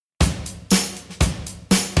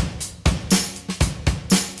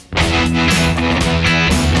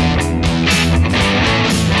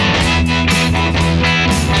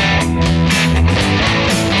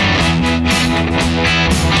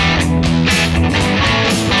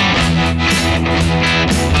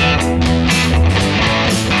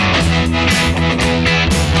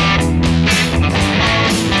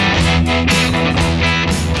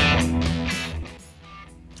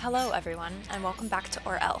welcome back to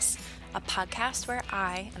Or Else, a podcast where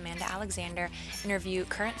I, Amanda Alexander, interview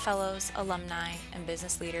current fellows, alumni, and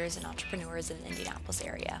business leaders and entrepreneurs in the Indianapolis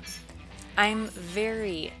area. I'm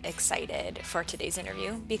very excited for today's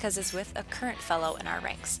interview because it's with a current fellow in our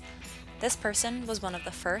ranks. This person was one of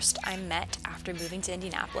the first I met after moving to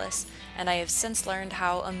Indianapolis, and I have since learned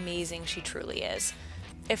how amazing she truly is.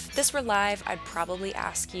 If this were live, I'd probably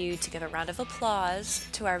ask you to give a round of applause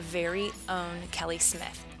to our very own Kelly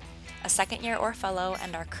Smith, a second-year Orr Fellow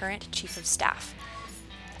and our current Chief of Staff.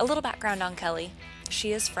 A little background on Kelly.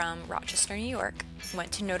 She is from Rochester, New York,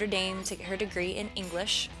 went to Notre Dame to get her degree in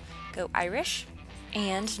English, go Irish,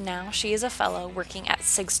 and now she is a fellow working at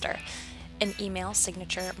Sigster, an email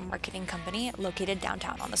signature marketing company located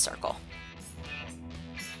downtown on the Circle.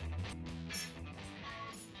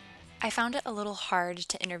 I found it a little hard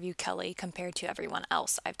to interview Kelly compared to everyone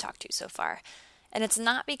else I've talked to so far. And it's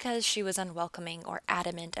not because she was unwelcoming or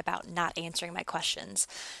adamant about not answering my questions.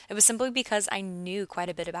 It was simply because I knew quite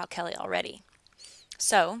a bit about Kelly already.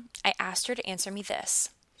 So I asked her to answer me this.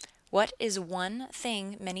 What is one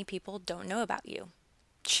thing many people don't know about you?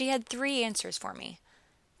 She had 3 answers for me.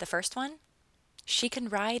 The first one, she can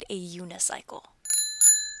ride a unicycle.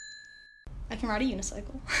 I can ride a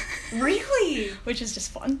unicycle. Really? Which is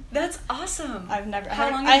just fun. That's awesome. I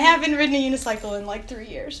haven't ridden a unicycle in like 3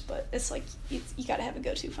 years, but it's like you gotta have a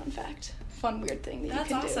go-to fun fact, fun weird thing that you can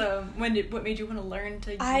do. That's awesome. What made you want to learn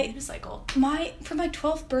to unicycle? For my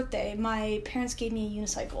 12th birthday, my parents gave me a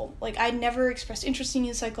unicycle. Like I never expressed interest in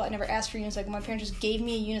unicycle. I never asked for a unicycle. My parents just gave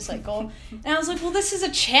me a unicycle, and I was like, well, this is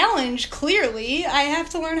a challenge. Clearly, I have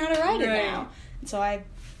to learn how to ride it now. And so I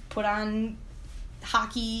put on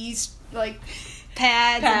hockey like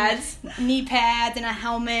pads, knee pads, and a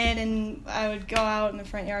helmet, and I would go out in the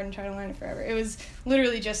front yard and try to learn it forever. It was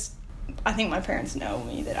literally just, I think my parents know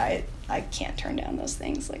me that I can't turn down those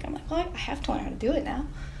things. Like, I'm like, well, I have to learn how to do it now.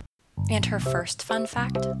 And her first fun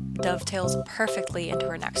fact dovetails perfectly into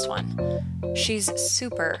her next one. She's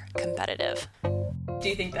super competitive. Do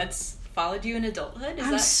you think that's followed you in adulthood?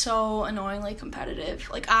 I'm so annoyingly competitive.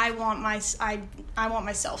 Like, I want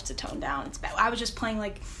myself to tone down. It's bad. I was just playing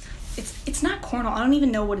like, it's not cornhole. I don't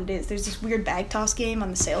even know what it is. There's this weird bag toss game on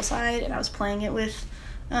the sale side, and I was playing it with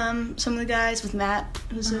some of the guys, with Matt,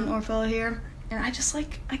 who's an Orr Fellow here, and I just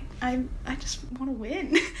like I just want to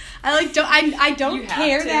win. I don't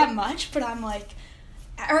care that much, but I'm like,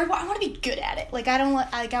 or I want to be good at it. Like I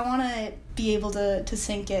want to be able to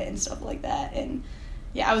sink it and stuff like that. And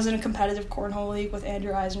yeah, I was in a competitive cornhole league with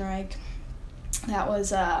Andrew Eisenreich. That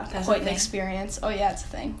was quite an experience. Oh yeah, it's a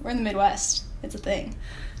thing. We're in the Midwest. It's a thing.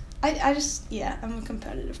 I'm a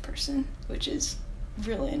competitive person, which is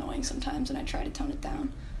really annoying sometimes, and I try to tone it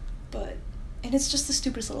down. And it's just the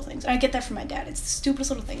stupidest little things. And I get that from my dad. It's the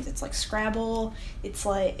stupidest little things. It's like Scrabble.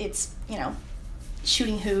 It's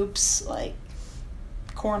shooting hoops, like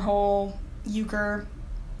cornhole, euchre.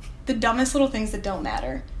 The dumbest little things that don't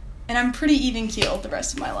matter. And I'm pretty even-keeled the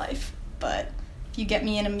rest of my life. But if you get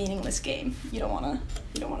me in a meaningless game, you don't wanna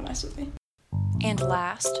mess with me. And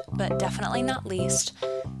last, but definitely not least,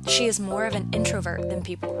 she is more of an introvert than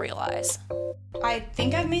people realize. I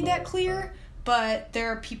think I've made that clear, but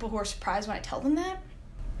there are people who are surprised when I tell them that.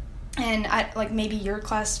 And maybe your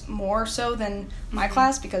class more so than my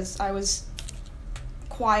class, because I was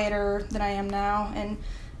quieter than I am now. And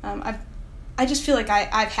I just feel like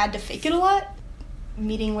I've had to fake it a lot,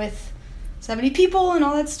 meeting with 70 people and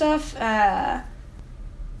all that stuff. I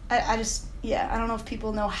don't know if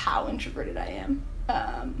people know how introverted I am.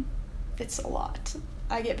 It's a lot.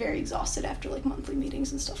 I get very exhausted after, like, monthly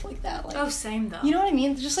meetings and stuff like that. Like, same, though. You know what I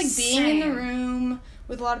mean? Just, like, being in the room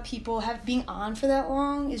with a lot of people, being on for that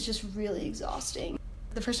long is just really exhausting.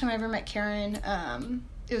 The first time I ever met Karen,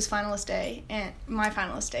 it was finalist day, and my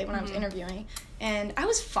finalist day when I was interviewing, and I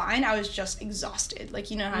was fine. I was just exhausted.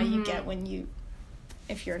 Like, you know how you get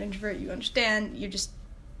if you're an introvert, you understand, you're just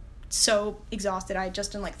so exhausted. I had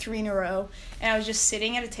just done like 3 in a row, and I was just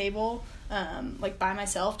sitting at a table by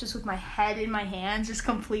myself, just with my head in my hands, just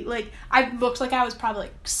complete, like, I looked like I was probably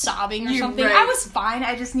like sobbing or something. Right. I was fine.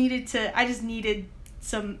 I just needed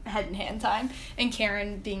some head and hand time. And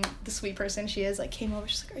Karen, being the sweet person she is, like, came over.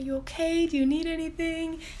 She's like, "Are you okay? Do you need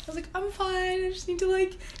anything?" I was like, "I'm fine. I just need to,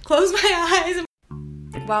 like, close my eyes."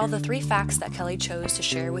 While the 3 facts that Kelly chose to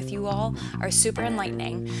share with you all are super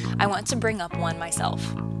enlightening, I want to bring up one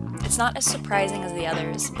myself. It's not as surprising as the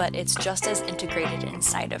others, but it's just as integrated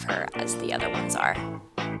inside of her as the other ones are.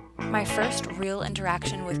 My first real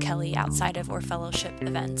interaction with Kelly outside of Orr Fellowship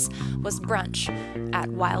events was brunch at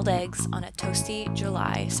Wild Eggs on a toasty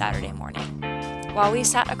July Saturday morning. While we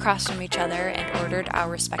sat across from each other and ordered our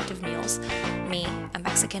respective meals, me, a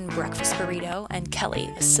Mexican breakfast burrito, and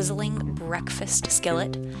Kelly, a sizzling breakfast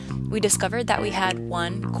skillet, we discovered that we had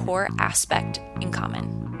one core aspect in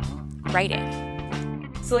common: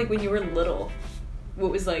 writing. So, like, when you were little,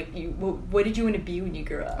 what was, like, what did you want to be when you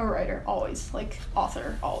grew up? A writer, always. Like,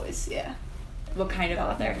 author, always, yeah. What kind of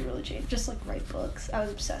author? Never really changed. Just, like, write books. I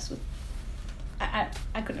was obsessed with... I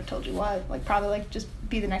couldn't have told you why. Like, probably, like, just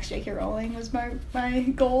be the next J.K. Rowling was my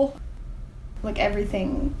goal. Like,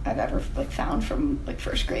 everything I've ever, like, found from, like,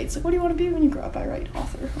 first grade. It's like, what do you want to be when you grow up? I write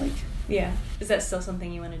author. Like... Yeah. Is that still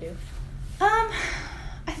something you want to do?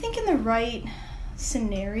 I think in the right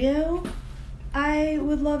scenario, I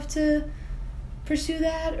would love to pursue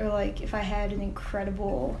that. Or, like, if I had an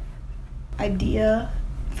incredible idea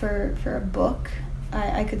for a book,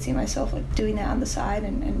 I could see myself, like, doing that on the side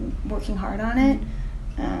and working hard on it.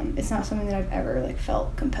 It's not something that I've ever, like,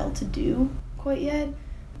 felt compelled to do quite yet,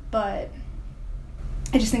 but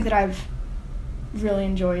I just think that I've really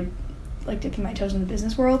enjoyed, like, dipping my toes in the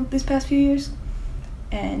business world these past few years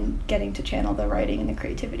and getting to channel the writing and the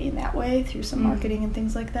creativity in that way through some marketing and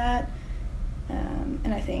things like that.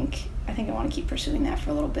 And I think I want to keep pursuing that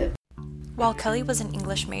for a little bit. While Kelly was an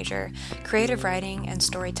English major, creative writing and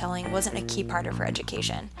storytelling wasn't a key part of her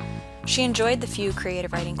education. She enjoyed the few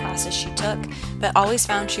creative writing classes she took, but always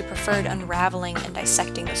found she preferred unraveling and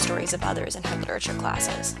dissecting the stories of others in her literature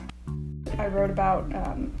classes. I wrote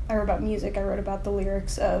about music. I wrote about the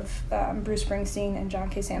lyrics of Bruce Springsteen and John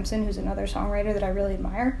K. Samson, who's another songwriter that I really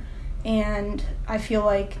admire. And I feel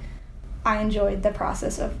like I enjoyed the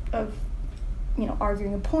process of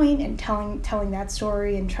arguing a point and telling that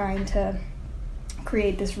story and trying to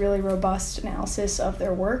create this really robust analysis of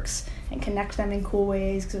their works and connect them in cool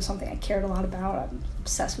ways, because it was something I cared a lot about. I'm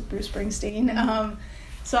obsessed with Bruce Springsteen.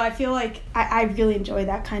 So I feel like I really enjoy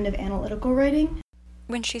that kind of analytical writing.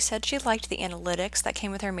 When she said she liked the analytics that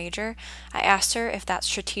came with her major, I asked her if that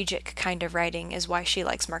strategic kind of writing is why she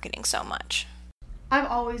likes marketing so much. I've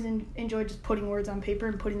always enjoyed just putting words on paper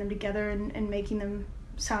and putting them together and making them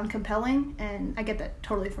sound compelling, and I get that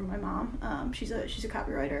totally from my mom. She's a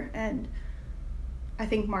copywriter, and I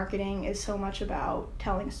think marketing is so much about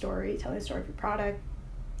telling a story of your product,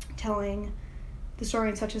 telling the story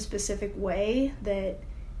in such a specific way that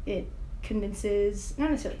it convinces,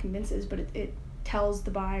 not necessarily convinces, but it tells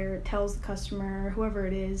the buyer, it tells the customer, whoever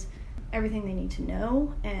it is, everything they need to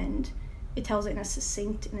know, and it tells it in a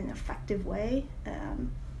succinct and an effective way.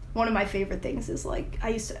 One of my favorite things is, like, I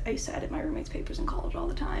used to edit my roommates' papers in college all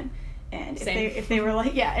the time, and if they were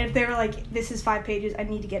like, this is 5 pages, I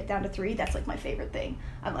need to get it down to 3, that's, like, my favorite thing.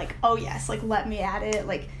 I'm like, oh yes, like, let me add it,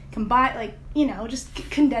 like, combine, like, just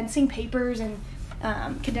condensing papers and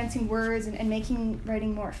condensing words and making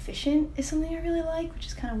writing more efficient is something I really like, which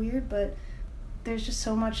is kind of weird, but there's just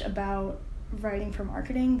so much about writing for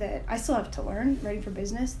marketing that I still have to learn, writing for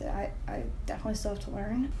business that I definitely still have to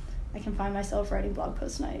learn. I can find myself writing blog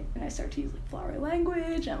posts and I start to use, like, flowery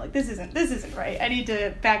language, and I'm like, this isn't right. I need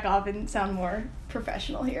to back off and sound more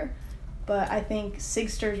professional here. But I think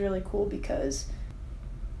Sigster is really cool because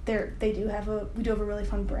we do have a really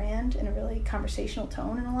fun brand and a really conversational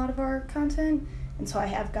tone in a lot of our content, and so I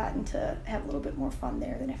have gotten to have a little bit more fun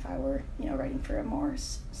there than if I were, writing for a more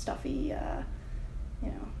stuffy,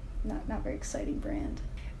 not very exciting brand.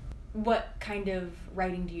 What kind of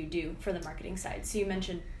writing do you do for the marketing side? So you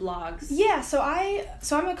mentioned blogs. Yeah, so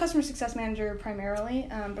I'm a customer success manager primarily,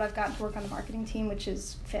 but I've gotten to work on the marketing team, which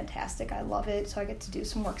is fantastic. I love it. So I get to do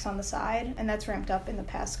some works on the side, and that's ramped up in the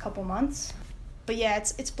past couple months. But yeah,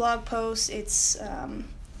 it's blog posts, it's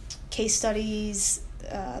case studies.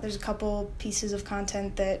 There's a couple pieces of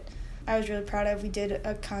content that I was really proud of. We did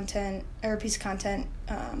a piece of content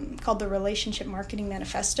called the Relationship Marketing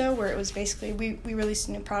Manifesto, where it was basically, we released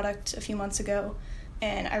a new product a few months ago,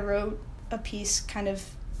 and I wrote a piece kind of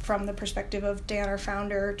from the perspective of Dan, our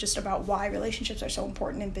founder, just about why relationships are so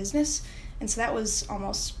important in business. And so that was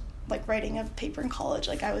almost like writing a paper in college.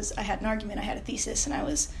 Like I had an argument, I had a thesis, and I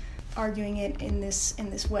was arguing it in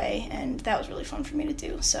this way, and that was really fun for me to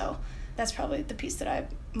do. So that's probably the piece that I'm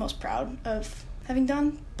most proud of having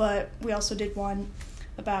done. But we also did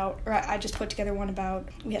I just put together one about,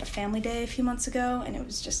 we had a family day a few months ago, and it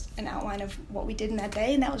was just an outline of what we did in that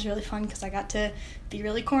day, and that was really fun because I got to be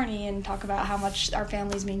really corny and talk about how much our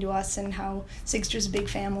families mean to us and how Sigster's a big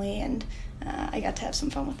family, and I got to have some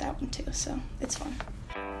fun with that one too, so it's fun.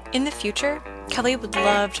 In the future, Kelly would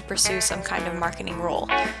love to pursue some kind of marketing role.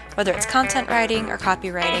 Whether it's content writing or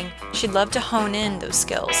copywriting, she'd love to hone in those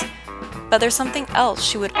skills. But there's something else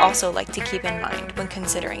she would also like to keep in mind when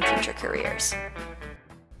considering future careers.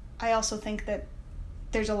 I also think that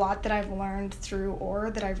there's a lot that I've learned through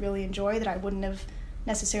OR that I really enjoy that I wouldn't have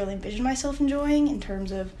necessarily envisioned myself enjoying in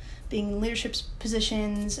terms of being in leadership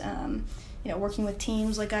positions, working with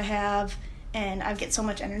teams like I have, and I get so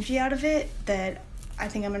much energy out of it that I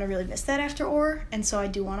think I'm going to really miss that after OR, and so I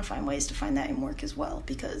do want to find ways to find that in work as well,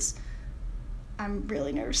 because I'm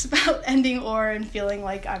really nervous about ending OR and feeling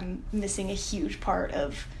like I'm missing a huge part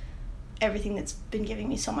of everything that's been giving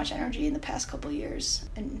me so much energy in the past couple years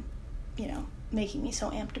and, making me so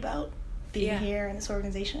amped about being here in this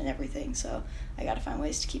organization and everything. So I got to find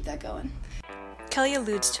ways to keep that going. Kelly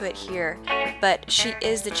alludes to it here, but she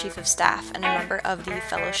is the chief of staff and a member of the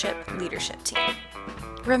fellowship leadership team.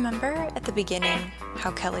 Remember at the beginning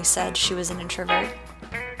how Kelly said she was an introvert?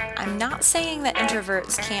 I'm not saying that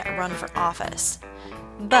introverts can't run for office,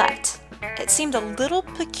 but it seemed a little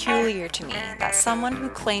peculiar to me that someone who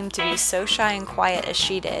claimed to be so shy and quiet as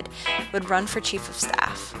she did would run for chief of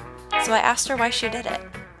staff. So I asked her why she did it.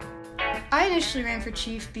 I initially ran for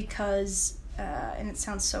chief because, and it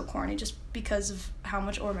sounds so corny, just because of how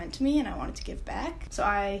much OR meant to me and I wanted to give back. So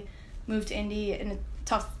I moved to Indy in a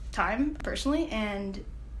tough time personally, and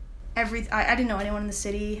I didn't know anyone in the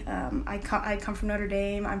city. I come from Notre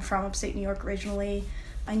Dame. I'm from upstate New York originally.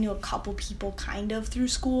 I knew a couple people kind of through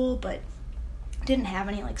school, but didn't have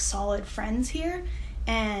any solid friends here.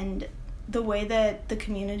 And the way that the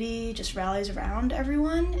community just rallies around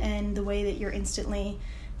everyone and the way that you're instantly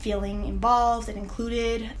feeling involved and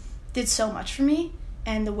included did so much for me.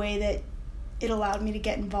 And the way that it allowed me to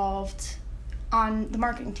get involved on the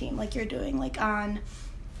marketing team like you're doing, on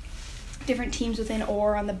different teams within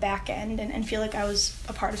OR on the back end, and feel like I was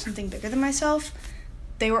a part of something bigger than myself.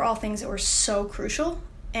 They were all things that were so crucial,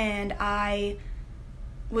 and I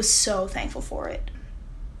was so thankful for it.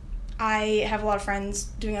 I have a lot of friends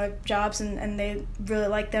doing other jobs, and they really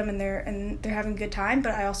like them, and they're having a good time,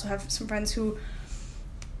 but I also have some friends who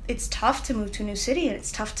it's tough to move to a new city, and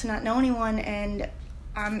it's tough to not know anyone, and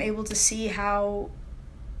I'm able to see how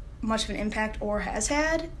much of an impact OR has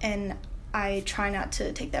had, and I try not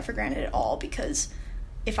to take that for granted at all, because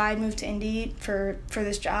if I had moved to Indy for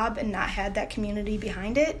this job and not had that community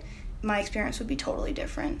behind it, my experience would be totally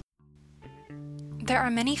different. There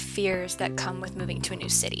are many fears that come with moving to a new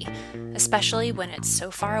city, especially when it's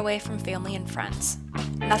so far away from family and friends.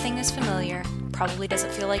 Nothing is familiar, probably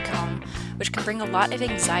doesn't feel like home, which can bring a lot of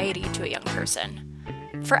anxiety to a young person.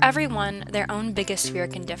 For everyone, their own biggest fear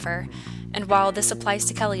can differ, and while this applies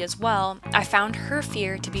to Kelly as well, I found her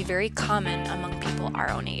fear to be very common among people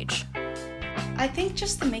our own age. I think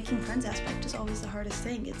just the making friends aspect is always the hardest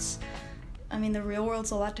thing. The real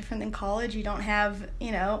world's a lot different than college. You don't have,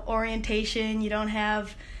 orientation. You don't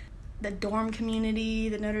have the dorm community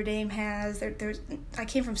that Notre Dame has. I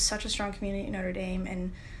came from such a strong community at Notre Dame,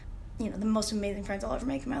 and, the most amazing friends I'll ever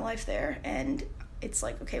make in my life there. And it's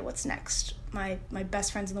like, okay, what's next? My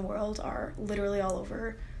best friends in the world are literally all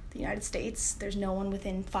over the United States. There's no one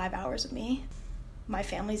within 5 hours of me. My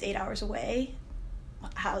family's 8 hours away.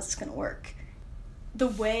 How is this going to work? The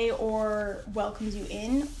way OR welcomes you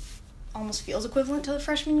in almost feels equivalent to the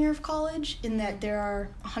freshman year of college, in that there are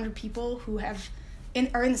 100 people who are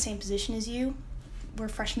in the same position as you. We're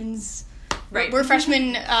freshmen. Right. We're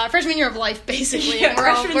freshman year of life, basically. Yeah, we're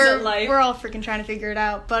all freaking trying to figure it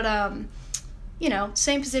out. But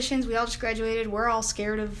same positions. We all just graduated. We're all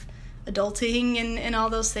scared of adulting and all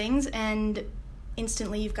those things, and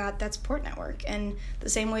instantly you've got that support network. And the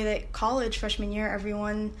same way that college freshman year,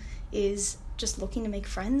 everyone is just looking to make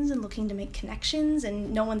friends and looking to make connections,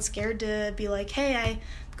 and no one's scared to be like, hey, I'm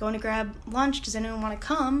going to grab lunch, does anyone want to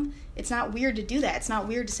come? It's not weird to do that. It's not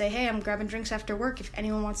weird to say, hey, I'm grabbing drinks after work if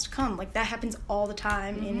anyone wants to come. That happens all the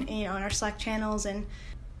time in our Slack channels, and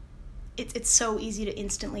it's so easy to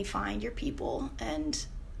instantly find your people, and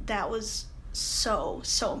that was so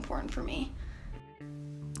important for me.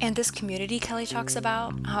 And this community Kelly talks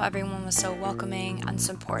about, how everyone was so welcoming and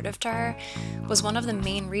supportive to her, was one of the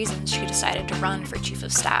main reasons she decided to run for chief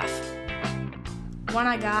of staff. When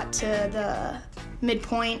I got to the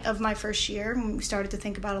midpoint of my first year, when we started to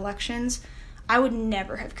think about elections, I would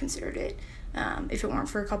never have considered it if it weren't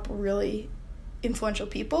for a couple really influential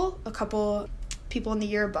people, a couple people in the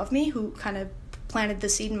year above me who kind of planted the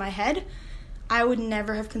seed in my head. I would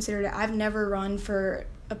never have considered it. I've never run for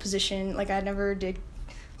a position, I never did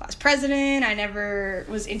class president. I never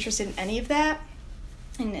was interested in any of that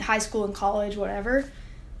in high school and college, whatever.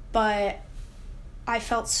 But I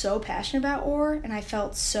felt so passionate about OR, and I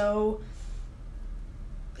felt so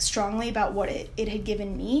strongly about what it had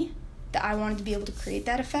given me, that I wanted to be able to create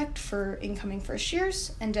that effect for incoming first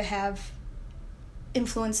years and to have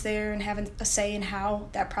influence there and have a say in how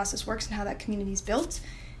that process works and how that community is built.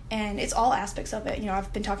 And it's all aspects of it. You know,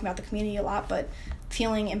 I've been talking about the community a lot, but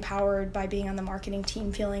feeling empowered by being on the marketing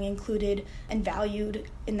team, feeling included and valued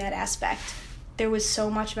in that aspect. There was so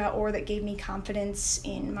much about OR that gave me confidence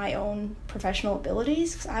in my own professional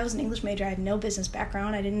abilities. 'Cause I was an English major. I had no business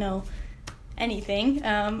background. I didn't know anything.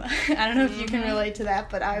 I don't know if you can relate to that,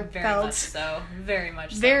 but I felt very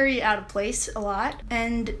much so. Very out of place a lot.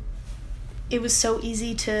 And it was so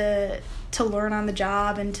easy to learn on the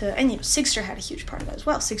job and you know, Sigster had a huge part of that as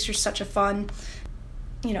well. Sigster's such a fun,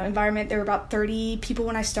 you know, environment. There were about 30 people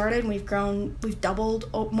when I started, and we've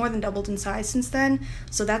doubled, more than doubled in size since then.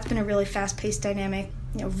 So that's been a really fast-paced dynamic,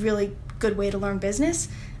 you know, really good way to learn business.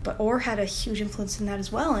 But OR had a huge influence in that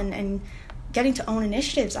as well, and getting to own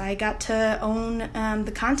initiatives. I got to own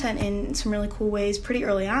the content in some really cool ways pretty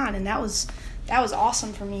early on, and that was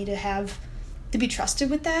awesome for me to be trusted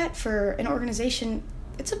with that for an organization.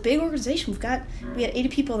 It's a big organization. We had 80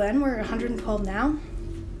 people then, we're 112 now.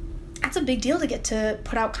 That's a big deal to get to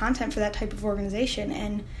put out content for that type of organization,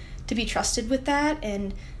 and to be trusted with that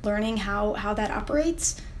and learning how that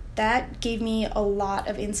operates. That gave me a lot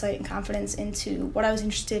of insight and confidence into what I was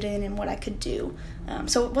interested in and what I could do.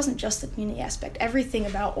 So it wasn't just the community aspect. Everything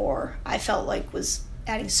about OR I felt like was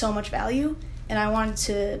adding so much value, and I wanted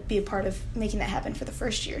to be a part of making that happen for the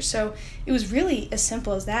first year. So it was really as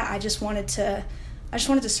simple as that. I just wanted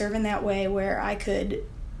to serve in that way where I could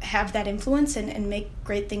have that influence and make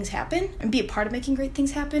great things happen, and be a part of making great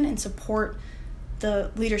things happen, and support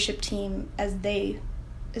the leadership team as they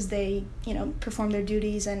you know, performed their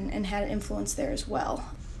duties and had influence there as well.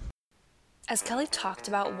 As Kelly talked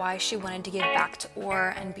about why she wanted to give back to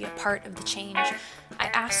OR and be a part of the change, I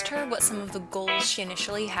asked her what some of the goals she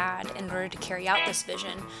initially had in order to carry out this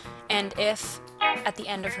vision, and if, at the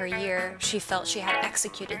end of her year, she felt she had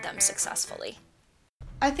executed them successfully.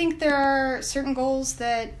 I think there are certain goals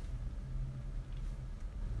that,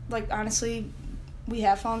 like, honestly, we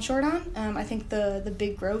have fallen short on. I think the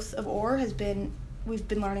big growth of OR has been, we've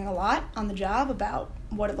been learning a lot on the job about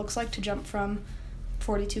what it looks like to jump from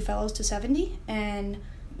 42 fellows to 70, and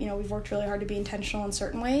you know, we've worked really hard to be intentional in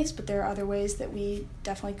certain ways, but there are other ways that we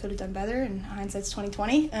definitely could have done better, and hindsight's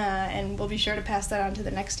 20/20, and we'll be sure to pass that on to the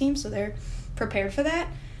next team so they're prepared for that.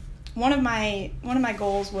 One of my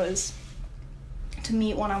goals was to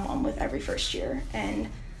meet one-on-one with every first year, and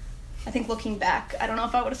I think looking back, I don't know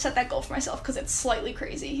if I would have set that goal for myself because it's slightly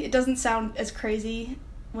crazy. It doesn't sound as crazy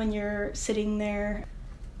when you're sitting there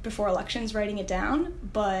before elections writing it down,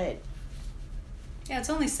 but yeah, it's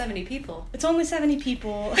only 70 people. It's only 70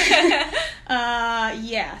 people.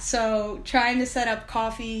 Yeah, so trying to set up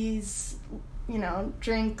coffees, you know,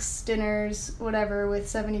 drinks, dinners, whatever, with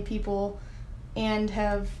 70 people, and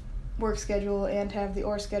have work schedule and have the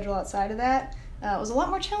OR schedule outside of that, was a lot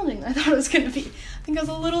more challenging than I thought it was going to be. I think I was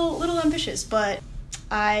a little ambitious, but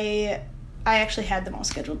I actually had them all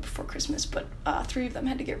scheduled before Christmas, but 3 of them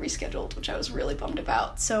had to get rescheduled, which I was really bummed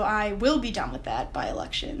about. So I will be done with that by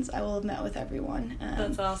elections. I will have met with everyone.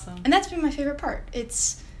 That's awesome. And that's been my favorite part.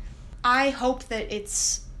 I hope that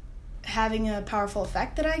it's having a powerful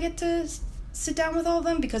effect that I get to sit down with all of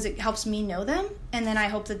them, because it helps me know them, and then I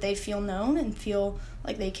hope that they feel known and feel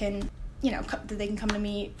like they can, you know, that they can come to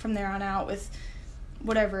me from there on out with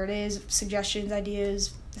whatever it is, suggestions,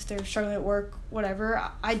 ideas, if they're struggling at work, whatever.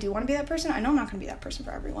 I do want to be that person. I know I'm not going to be that person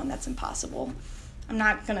for everyone. That's impossible. I'm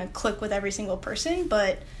not going to click with every single person,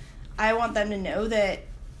 but I want them to know that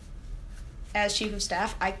as chief of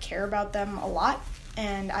staff, I care about them a lot,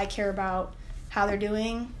 and I care about how they're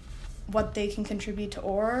doing, what they can contribute to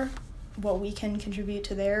OR, what we can contribute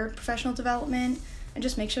to their professional development, and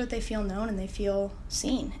just make sure that they feel known and they feel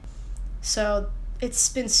seen. So it's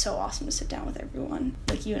been so awesome to sit down with everyone.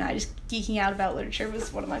 Like you and I, just geeking out about literature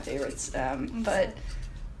was one of my favorites. But,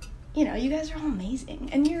 you know, you guys are all amazing.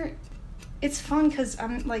 And it's fun because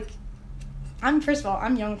first of all,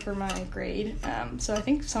 I'm young for my grade. So I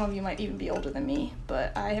think some of you might even be older than me,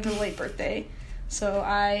 but I have a late birthday. So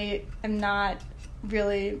I am not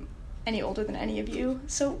really any older than any of you.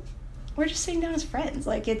 So we're just sitting down as friends.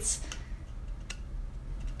 Like,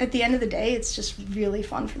 at the end of the day, it's just really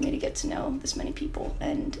fun for me to get to know this many people,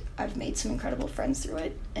 and I've made some incredible friends through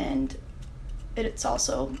it, and it's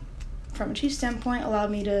also, from a chief standpoint, allowed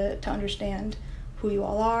me to understand who you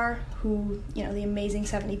all are, who, you know, the amazing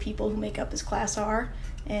 70 people who make up this class are,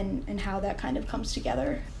 and how that kind of comes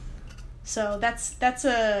together. So that's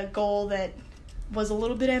a goal that was a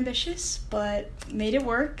little bit ambitious, but made it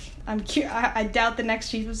work. I doubt the next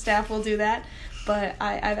chief of staff will do that, but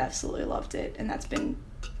I've absolutely loved it, and that's been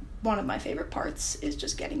one of my favorite parts, is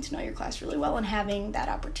just getting to know your class really well and having that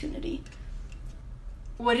opportunity.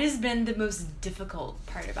 What has been the most difficult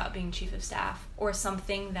part about being chief of staff, or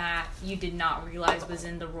something that you did not realize was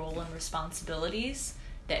in the role and responsibilities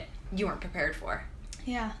that you weren't prepared for?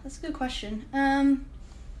 Yeah, that's a good question.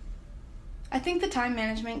 I think the time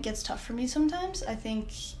management gets tough for me sometimes. I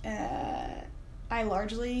think I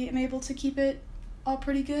largely am able to keep it all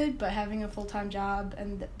pretty good, but having a full-time job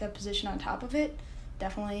and the position on top of it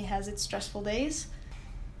definitely has its stressful days.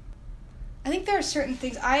 I think there are certain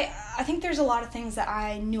things, I think there's a lot of things that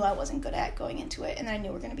I knew I wasn't good at going into it, and I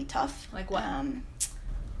knew were going to be tough. Like what?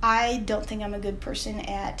 I don't think I'm a good person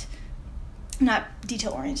at, not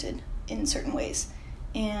detail-oriented in certain ways.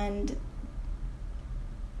 And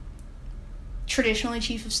traditionally,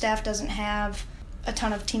 chief of staff doesn't have a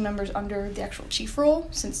ton of team members under the actual chief role,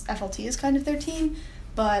 since FLT is kind of their team,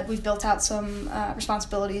 but we've built out some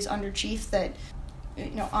responsibilities under chief that,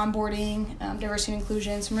 onboarding, diversity and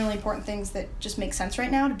inclusion, some really important things that just make sense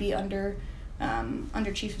right now to be under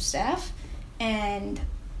chief of staff. And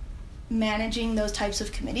managing those types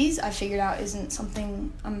of committees, I figured out isn't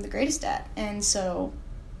something I'm the greatest at. And so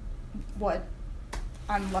what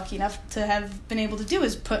I'm lucky enough to have been able to do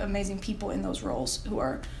is put amazing people in those roles who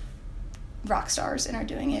are rock stars and are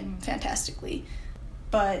doing it fantastically.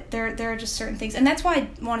 But there are just certain things, and that's why I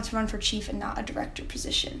wanted to run for chief and not a director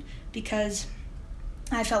position, because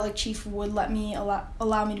I felt like chief would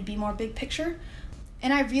allow me to be more big picture.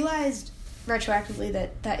 And I realized retroactively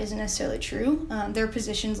that isn't necessarily true. There are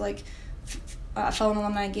positions like fellow and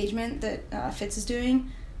alumni engagement that Fitz is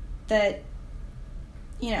doing that,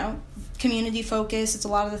 community focus. It's a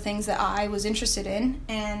lot of the things that I was interested in,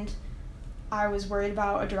 and I was worried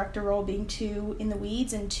about a director role being too in the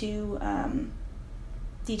weeds and too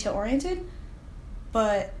detail-oriented.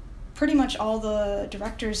 But pretty much all the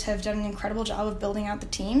directors have done an incredible job of building out the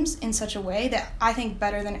teams in such a way that I think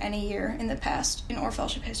better than any year in the past in Orr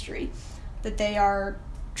Fellowship history, that they are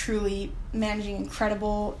truly managing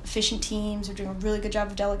incredible, efficient teams. They're doing a really good job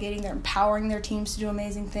of delegating. They're empowering their teams to do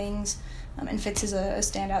amazing things. And Fitz is a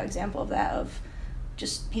standout example of that, of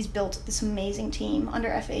just he's built this amazing team under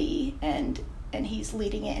FAE, and he's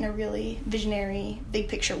leading it in a really visionary, big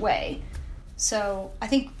picture way. So I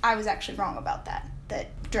think I was actually wrong about that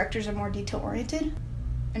directors are more detail-oriented,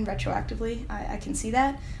 and retroactively I can see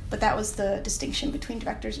that. But that was the distinction between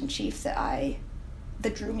directors and chief that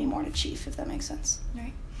drew me more to chief, if that makes sense.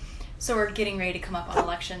 Right. So we're getting ready to come up on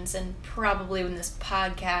elections, and probably when this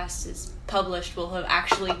podcast is published, we'll have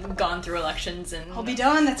actually gone through elections. And I'll be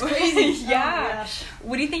done. That's crazy. Yeah. Oh my gosh.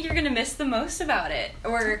 What do you think you're going to miss the most about it?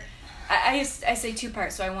 Or I say two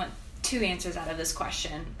parts, so I want two answers out of this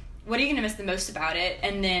question. What are you going to miss the most about it?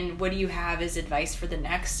 And then what do you have as advice for the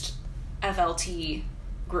next FLT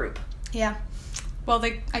group? Yeah. Well,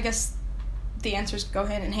 I guess the answers go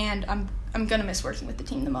hand in hand. I'm going to miss working with the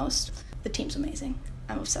team the most. The team's amazing.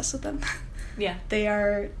 I'm obsessed with them. Yeah. They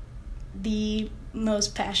are the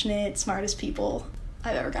most passionate, smartest people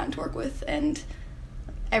I've ever gotten to work with. And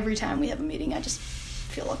every time we have a meeting, I just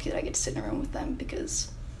feel lucky that I get to sit in a room with them,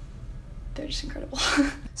 because they're just incredible.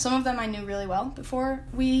 Some of them I knew really well before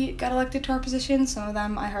we got elected to our position. Some of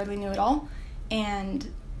them I hardly knew at all. And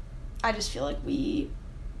I just feel like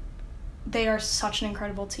they are such an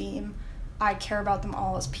incredible team. I care about them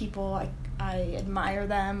all as people. I admire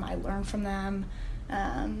them. I learn from them.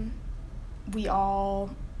 We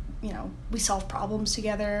all, we solve problems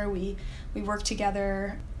together. We work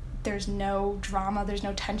together. There's no drama. There's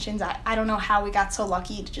no tensions. I don't know how we got so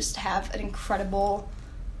lucky to just have an incredible,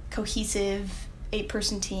 cohesive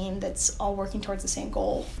 8-person team that's all working towards the same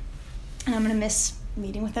goal. And I'm going to miss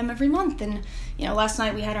meeting with them every month. And, last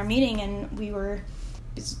night we had our meeting, and it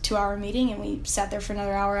was a 2-hour meeting, and we sat there for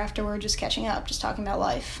another hour afterward just catching up, just talking about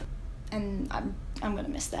life. And I'm going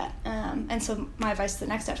to miss that. And so my advice to the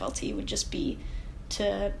next FLT would just be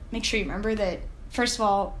to make sure you remember that, first of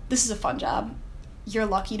all, this is a fun job. You're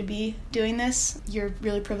lucky to be doing this. You're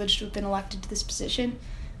really privileged to have been elected to this position.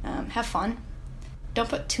 Have fun. Don't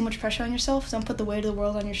put too much pressure on yourself. Don't put the weight of the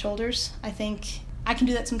world on your shoulders. I think I can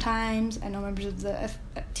do that sometimes. I know members of the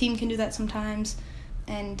team can do that sometimes.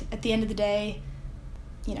 And at the end of the day,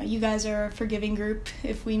 you guys are a forgiving group.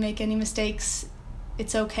 If we make any mistakes,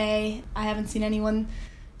 it's okay. I haven't seen anyone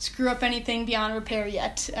screw up anything beyond repair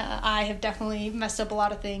yet. I have definitely messed up a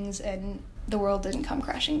lot of things, and the world didn't come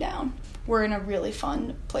crashing down. We're in a really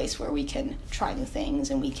fun place where we can try new things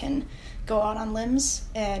and we can go out on limbs,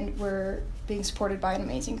 and we're being supported by an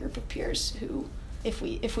amazing group of peers who, if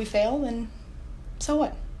we fail, then so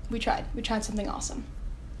what? We tried something awesome.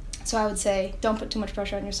 So I would say, don't put too much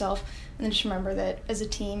pressure on yourself, and then just remember that as a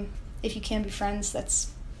team, if you can be friends,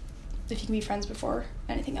 if you can be friends before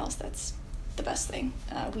anything else, that's the best thing.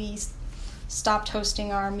 We stopped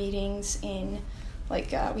hosting our meetings in,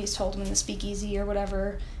 like, we used to hold them in the speakeasy or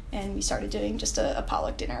whatever, and we started doing just a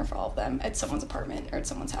potluck dinner for all of them at someone's apartment or at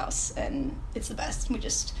someone's house, and it's the best. We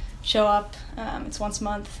just show up, it's once a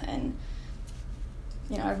month, and,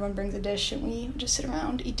 you know, everyone brings a dish, and we just sit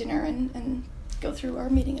around, eat dinner, and go through our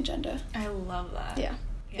meeting agenda. I love that. Yeah.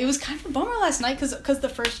 It was kind of a bummer last night because the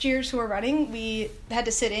first years who were running, we had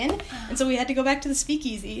to sit in, and so we had to go back to the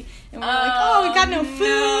speakeasy. And we're like, oh, we got no food.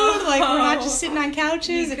 No. Like, we're not just sitting on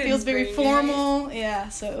couches. You It feels very couldn't bring formal. Yeah,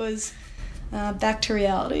 so it was back to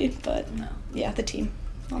reality. But, No. yeah, the team.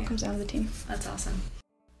 All comes down to the team. That's awesome.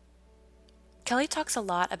 Kelly talks a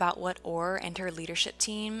lot about what Orr and her leadership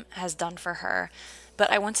team has done for her, but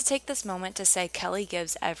I want to take this moment to say Kelly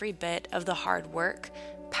gives every bit of the hard work,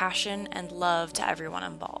 passion, and love to everyone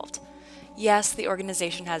involved. Yes, the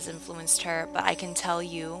organization has influenced her, but I can tell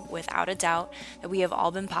you, without a doubt, that we have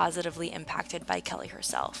all been positively impacted by Kelly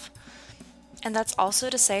herself. And that's also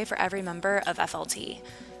to say for every member of FLT.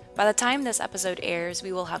 By the time this episode airs,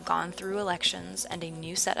 we will have gone through elections, and a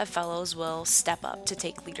new set of fellows will step up to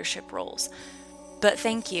take leadership roles. But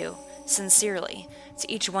thank you, sincerely, to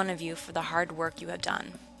each one of you for the hard work you have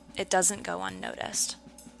done. It doesn't go unnoticed.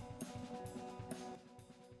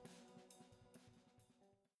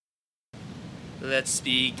 Let's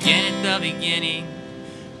begin at the beginning.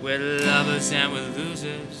 We're lovers and we're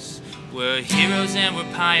losers. We're heroes and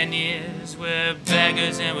we're pioneers. We're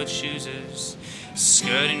beggars and we're choosers.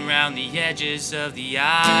 Skirting round the edges of the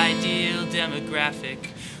ideal demographic.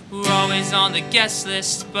 We're always on the guest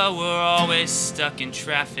list, but we're always stuck in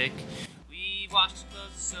traffic. We've watched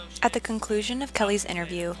At the conclusion of Kelly's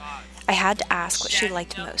interview, I had to ask what she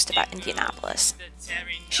liked most about Indianapolis.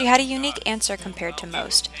 She had a unique answer compared to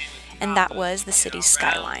most, and that was the city's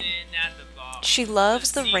skyline. She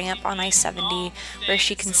loves the ramp on I-70 where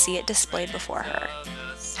she can see it displayed before her.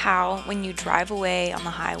 How, when you drive away on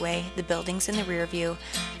the highway, the buildings in the rear view,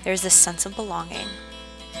 there's this sense of belonging.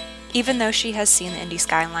 Even though she has seen the Indy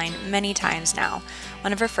skyline many times now,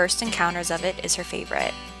 one of her first encounters of it is her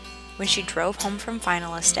favorite. When she drove home from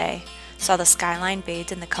finalist day, saw the skyline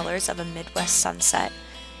bathed in the colors of a Midwest sunset,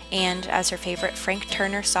 and as her favorite Frank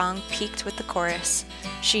Turner song peaked with the chorus,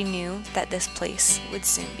 she knew that this place would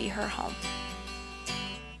soon be her home.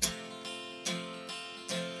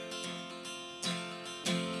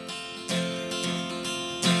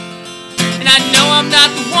 And I know I'm not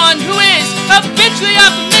the one who is habitually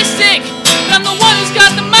optimistic, but I'm the one who's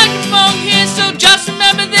got the microphone here, so just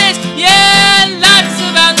remember this. Yeah, life is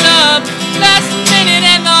about love, last minute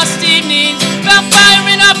and lost evenings, about fire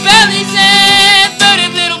in our bellies and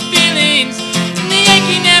furtive little feelings, and the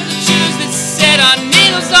aching amplitudes that set our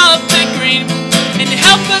needles all flickering, and to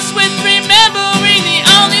help us with remembering, the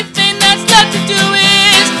only thing that's left to do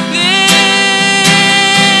is live.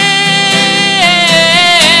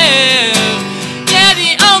 Yeah,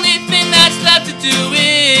 the only thing that's left to do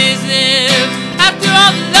is live. After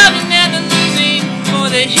all the loving and the losing, for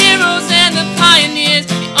the heroes and the pioneers,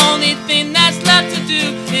 the only thing that's left to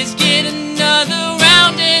do is get another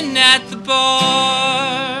round in at the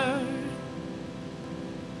bar.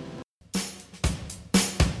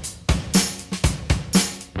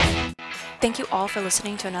 Thank you all for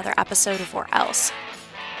listening to another episode of Or Else.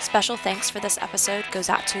 Special thanks for this episode goes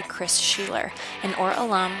out to Chris Schuler, an Orr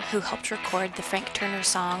alum who helped record the Frank Turner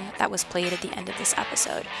song that was played at the end of this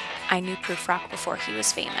episode, I Knew Proof Rock Before He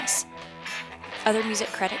Was Famous. Other music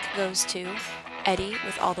credit goes to Eddie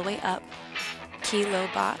with All the Way Up, Key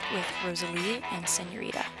Lobot with Rosalie and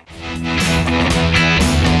Senorita.